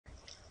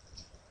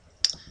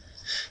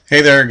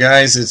Hey there,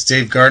 guys. It's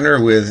Dave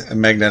Gardner with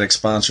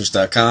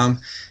MagneticSponsors.com.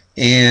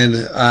 And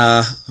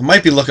I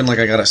might be looking like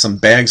I got some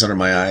bags under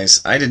my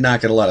eyes. I did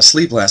not get a lot of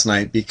sleep last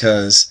night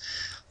because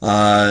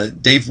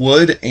Dave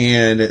Wood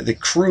and the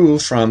crew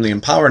from the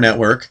Empower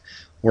Network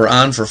were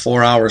on for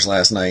 4 hours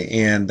last night,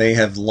 and they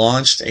have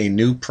launched a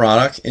new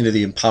product into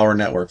the Empower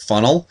Network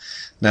funnel.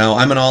 Now,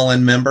 I'm an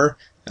all-in member.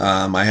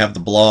 I have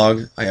the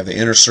blog, I have the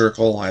Inner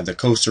Circle, I have the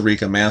Costa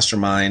Rica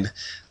Mastermind,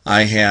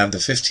 I have the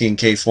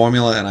 15K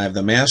Formula, and I have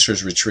the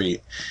Masters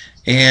Retreat.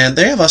 And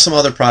they have some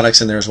other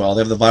products in there as well.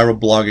 They have the Viral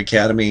Blog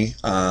Academy.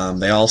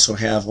 They also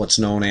have what's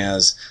known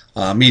as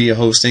media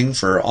hosting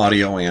for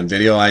audio and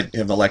video. I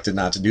have elected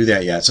not to do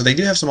that yet. So they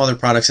do have some other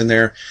products in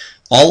there.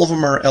 All of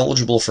them are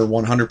eligible for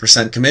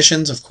 100%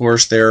 commissions. Of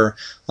course, they're,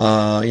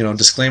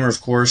 disclaimer,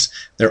 of course,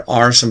 there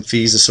are some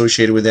fees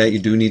associated with that. You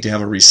do need to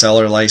have a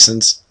reseller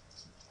license.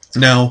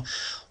 Now,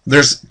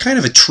 there's kind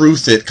of a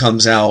truth that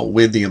comes out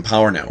with the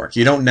Empower Network.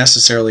 You don't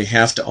necessarily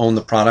have to own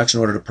the products in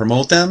order to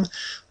promote them,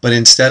 but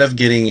instead of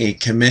getting a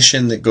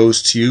commission that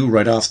goes to you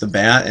right off the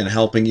bat and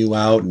helping you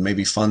out and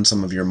maybe fund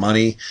some of your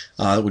money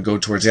that would go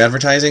towards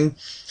advertising,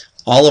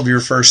 all of your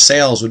first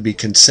sales would be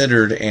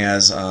considered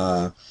as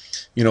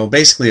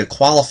basically a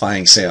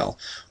qualifying sale,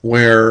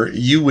 where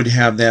you would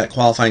have that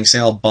qualifying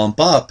sale bump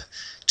up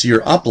to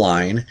your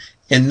upline,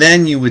 and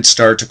then you would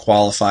start to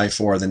qualify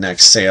for the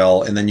next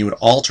sale, and then you would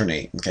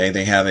alternate. Okay,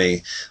 they have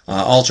a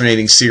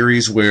alternating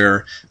series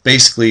where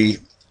basically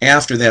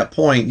after that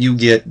point you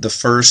get the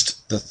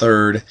first, the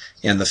third,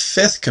 and the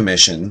fifth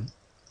commission,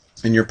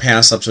 and your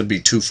pass-ups would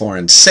be 2, 4,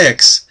 and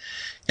 6.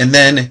 And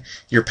then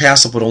your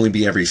pass-up would only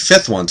be every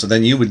fifth one. So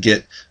then you would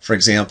get, for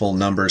example,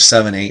 numbers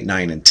 7, 8,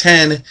 9, and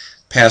 10.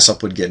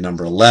 Pass-up would get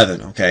number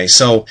 11. Okay,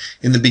 so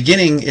in the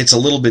beginning, it's a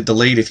little bit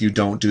delayed if you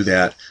don't do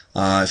that,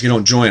 if you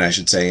don't join, I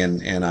should say,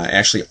 and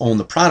actually own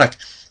the product.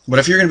 But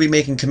if you're going to be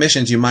making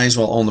commissions, you might as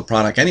well own the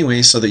product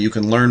anyway, so that you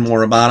can learn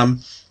more about them,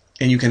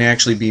 and you can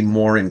actually be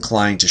more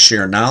inclined to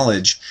share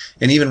knowledge,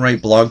 and even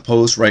write blog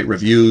posts, write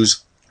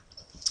reviews,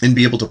 and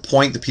be able to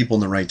point the people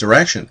in the right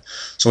direction.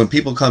 So when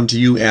people come to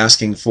you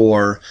asking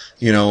for,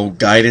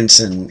 guidance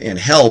and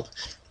help,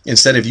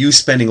 instead of you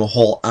spending a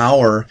whole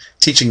hour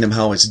teaching them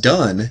how it's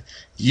done,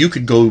 you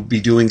could go be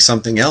doing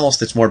something else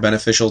that's more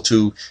beneficial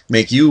to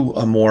make you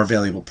a more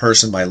valuable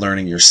person by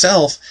learning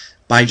yourself,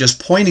 by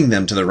just pointing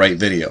them to the right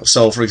video.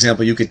 So, for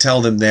example, you could tell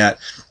them that,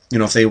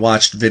 if they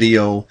watched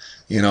video,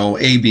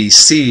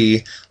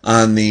 ABC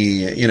on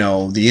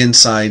the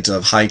insides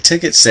of high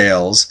ticket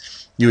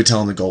sales, you would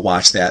tell them to go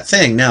watch that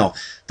thing. Now,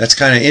 that's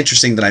kind of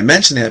interesting that I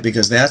mentioned that,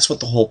 because that's what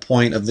the whole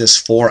point of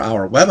this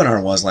 4-hour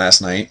webinar was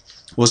last night,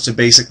 was to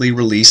basically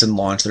release and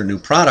launch their new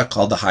product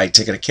called the High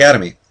Ticket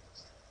Academy.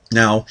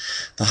 Now,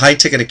 the High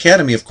Ticket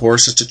Academy, of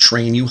course, is to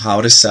train you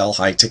how to sell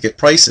high ticket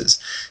prices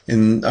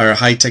or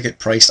high ticket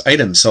priced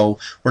items. So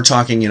we're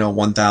talking,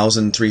 $1,000,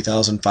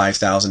 $3,000,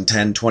 $5,000,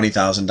 $10,000,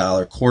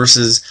 $20,000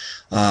 courses,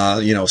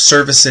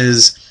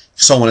 services,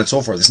 so on and so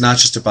forth. It's not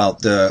just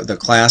about the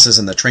classes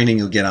and the training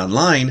you'll get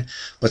online,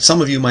 but some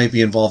of you might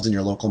be involved in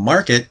your local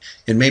market,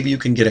 and maybe you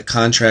can get a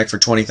contract for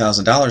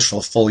 $20,000 for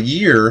a full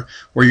year,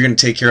 where you're going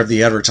to take care of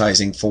the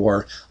advertising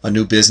for a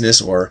new business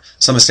or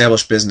some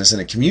established business in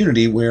a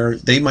community where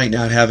they might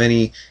not have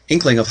any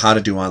inkling of how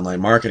to do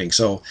online marketing.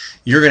 So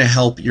you're going to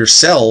help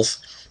yourself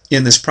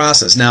in this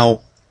process.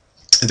 Now,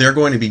 they're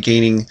going to be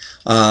gaining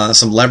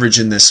some leverage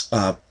in this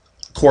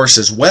course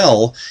as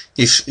well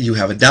if you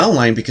have a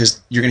downline,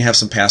 because you're going to have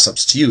some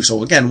pass-ups to you.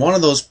 So again, one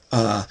of those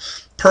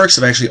perks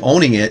of actually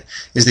owning it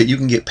is that you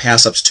can get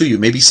pass-ups to you.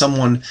 Maybe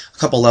someone a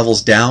couple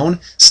levels down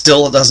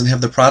still doesn't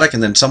have the product,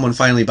 and then someone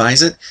finally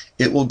buys it,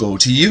 it will go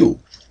to you.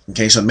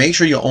 Okay, so make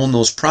sure you own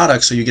those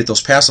products so you get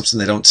those pass-ups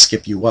and they don't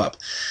skip you up.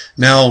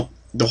 Now,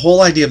 the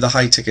whole idea of the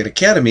High Ticket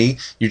Academy,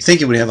 you'd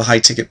think it would have a high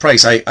ticket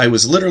price. I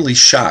was literally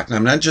shocked. And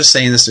I'm not just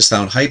saying this to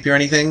sound hype or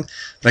anything,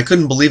 but I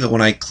couldn't believe it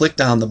when I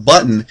clicked on the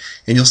button,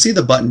 and you'll see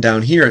the button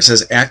down here. It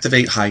says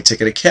Activate High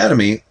Ticket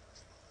Academy.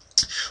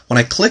 When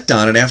I clicked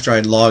on it after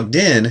I'd logged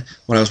in,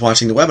 when I was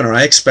watching the webinar,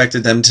 I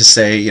expected them to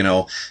say, it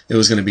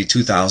was going to be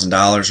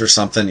 $2,000 or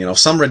something,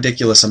 some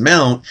ridiculous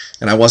amount,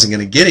 and I wasn't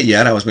going to get it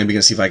yet. I was maybe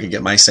going to see if I could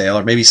get my sale,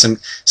 or maybe some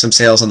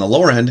sales on the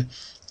lower end.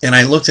 And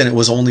I looked, and it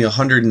was only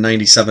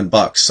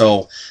 $197.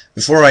 So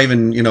before I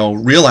even,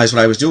 realized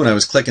what I was doing, I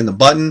was clicking the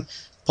button,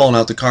 pulling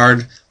out the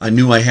card. I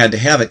knew I had to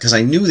have it, because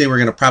I knew they were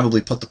going to probably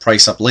put the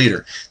price up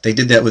later. They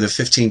did that with a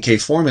 15K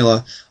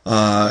formula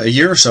a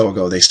year or so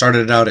ago. They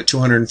started it out at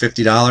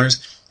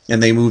 $250,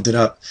 and they moved it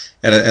up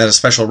at a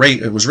special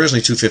rate. It was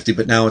originally $250,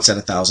 but now it's at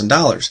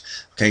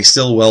 $1,000. Okay,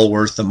 still well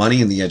worth the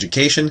money and the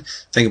education.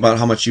 Think about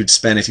how much you'd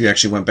spend if you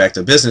actually went back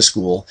to business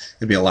school.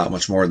 It'd be a lot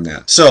much more than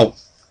that. So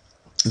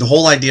the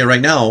whole idea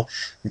right now,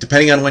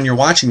 depending on when you're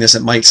watching this,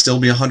 it might still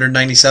be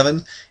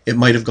 $197. It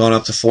might have gone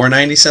up to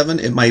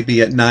 $497. It might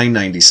be at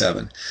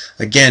 $997.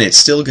 Again, it's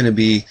still going to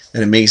be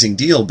an amazing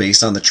deal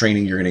based on the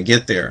training you're going to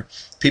get there.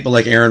 People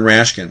like Aaron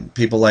Rashkin,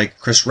 people like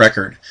Chris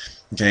Record,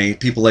 Okay,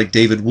 people like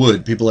David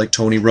Wood, people like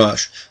Tony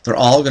Rush, they're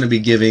all going to be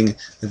giving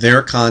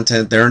their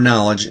content, their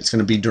knowledge. It's going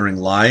to be during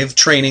live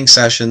training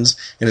sessions,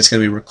 and it's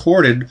going to be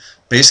recorded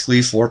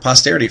basically for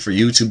posterity, for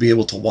you to be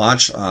able to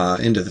watch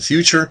into the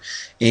future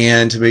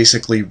and to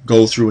basically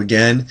go through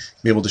again,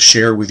 be able to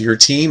share with your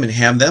team and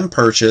have them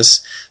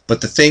purchase. But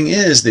the thing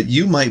is that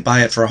you might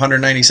buy it for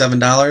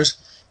 $197.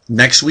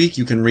 Next week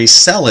you can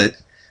resell it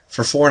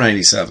for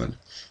 $497.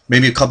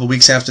 Maybe a couple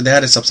weeks after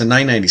that, it's up to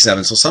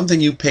 $997. So something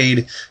you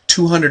paid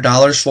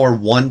 $200 for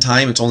one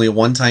time, it's only a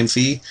one-time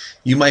fee,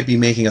 you might be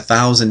making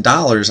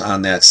 $1,000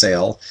 on that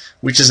sale,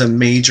 which is a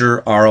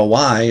major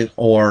ROI,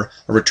 or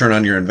a return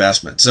on your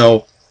investment.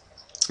 So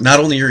not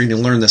only are you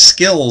going to learn the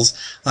skills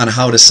on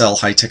how to sell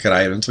high-ticket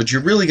items, but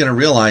you're really going to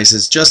realize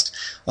is just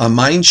a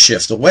mind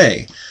shift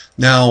away.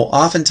 Now,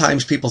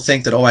 oftentimes people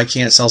think that, oh, I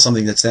can't sell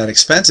something that's that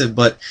expensive,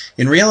 but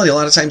in reality, a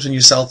lot of times when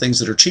you sell things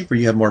that are cheaper,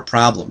 you have more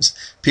problems.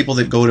 People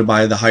that go to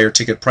buy the higher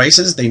ticket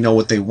prices, they know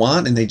what they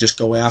want and they just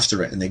go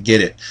after it and they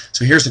get it.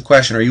 So here's the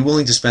question: are you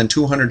willing to spend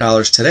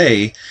 $200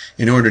 today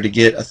in order to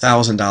get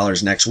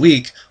 $1,000 next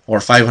week, or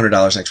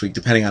 $500 next week,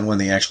 depending on when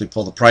they actually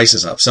pull the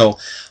prices up? So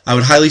I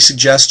would highly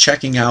suggest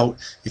checking out,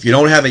 if you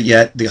don't have it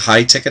yet, the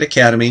High Ticket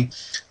Academy.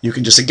 You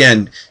can just,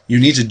 again, you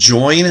need to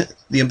join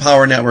the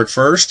Empower Network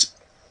first.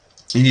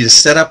 You need to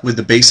set up with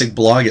the basic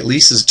blog, at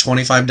least as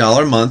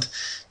 $25 a month.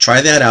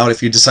 Try that out.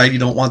 If you decide you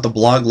don't want the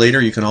blog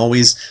later, you can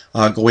always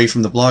go away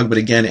from the blog. But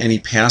again, any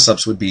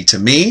pass-ups would be to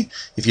me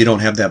if you don't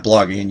have that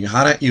blog. And you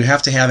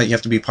have to have it. You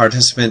have to be a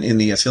participant in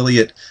the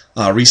affiliate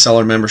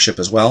reseller membership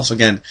as well. So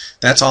again,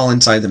 that's all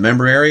inside the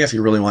member area if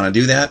you really want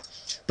to do that.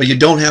 But you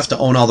don't have to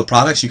own all the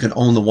products. You can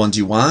own the ones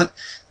you want.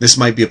 This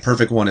might be a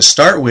perfect one to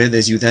start with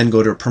as you then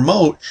go to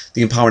promote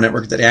the Empower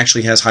Network that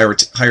actually has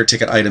higher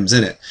ticket items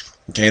in it.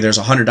 Okay, there's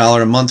a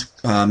 $100 a month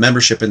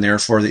membership in there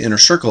for the Inner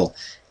Circle.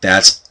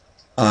 That's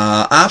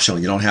optional.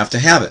 You don't have to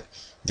have it.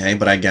 Okay,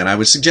 but again, I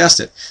would suggest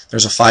it.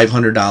 There's a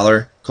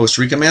 $500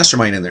 Costa Rica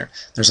Mastermind in there.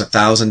 There's a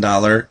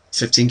 $1,000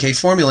 15K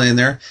formula in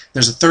there.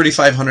 There's a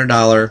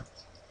 $3,500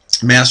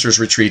 Masters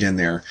Retreat in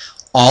there.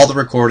 All the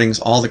recordings,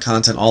 all the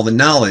content, all the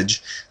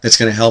knowledge that's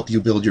going to help you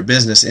build your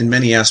business in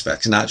many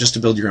aspects, not just to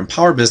build your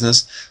Empower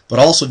business, but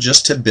also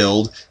just to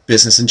build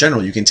business in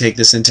general. You can take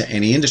this into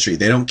any industry.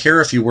 They don't care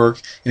if you work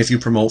and if you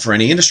promote for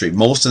any industry.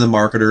 Most of the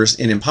marketers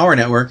in Empower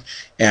Network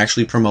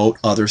actually promote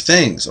other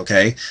things,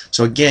 okay?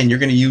 So again, you're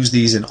going to use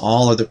these in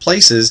all other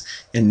places,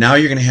 and now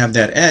you're going to have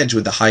that edge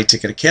with the High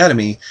Ticket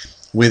Academy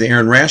with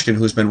Aaron Rashkin,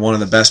 who's been one of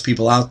the best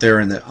people out there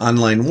in the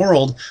online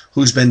world,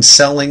 who's been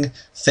selling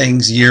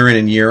things year in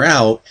and year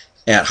out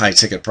at high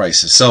ticket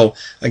prices. So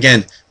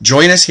again,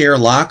 join us here,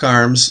 lock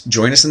arms,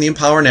 join us in the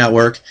Empower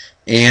Network,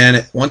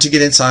 and once you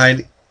get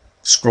inside,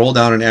 scroll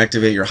down and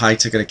activate your High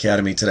Ticket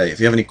Academy today. If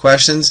you have any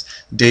questions,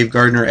 Dave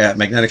Gardner at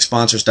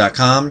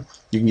MagneticSponsors.com.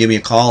 You can give me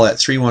a call at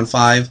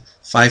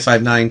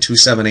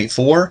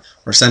 315-559-2784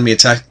 or send me a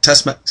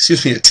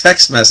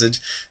text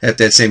message at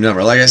that same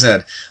number. Like I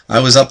said, I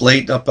was up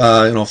late, up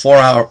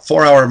 4-hour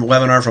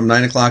webinar from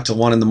 9 o'clock to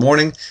 1 in the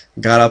morning.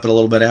 Got up at a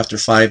little bit after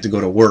 5 to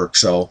go to work.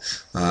 So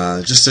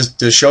just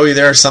to show you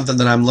there something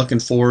that I'm looking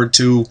forward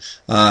to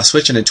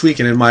switching and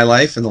tweaking in my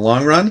life in the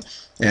long run.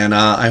 And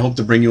I hope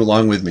to bring you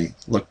along with me.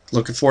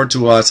 Looking forward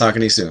to talking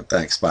to you soon.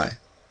 Thanks. Bye.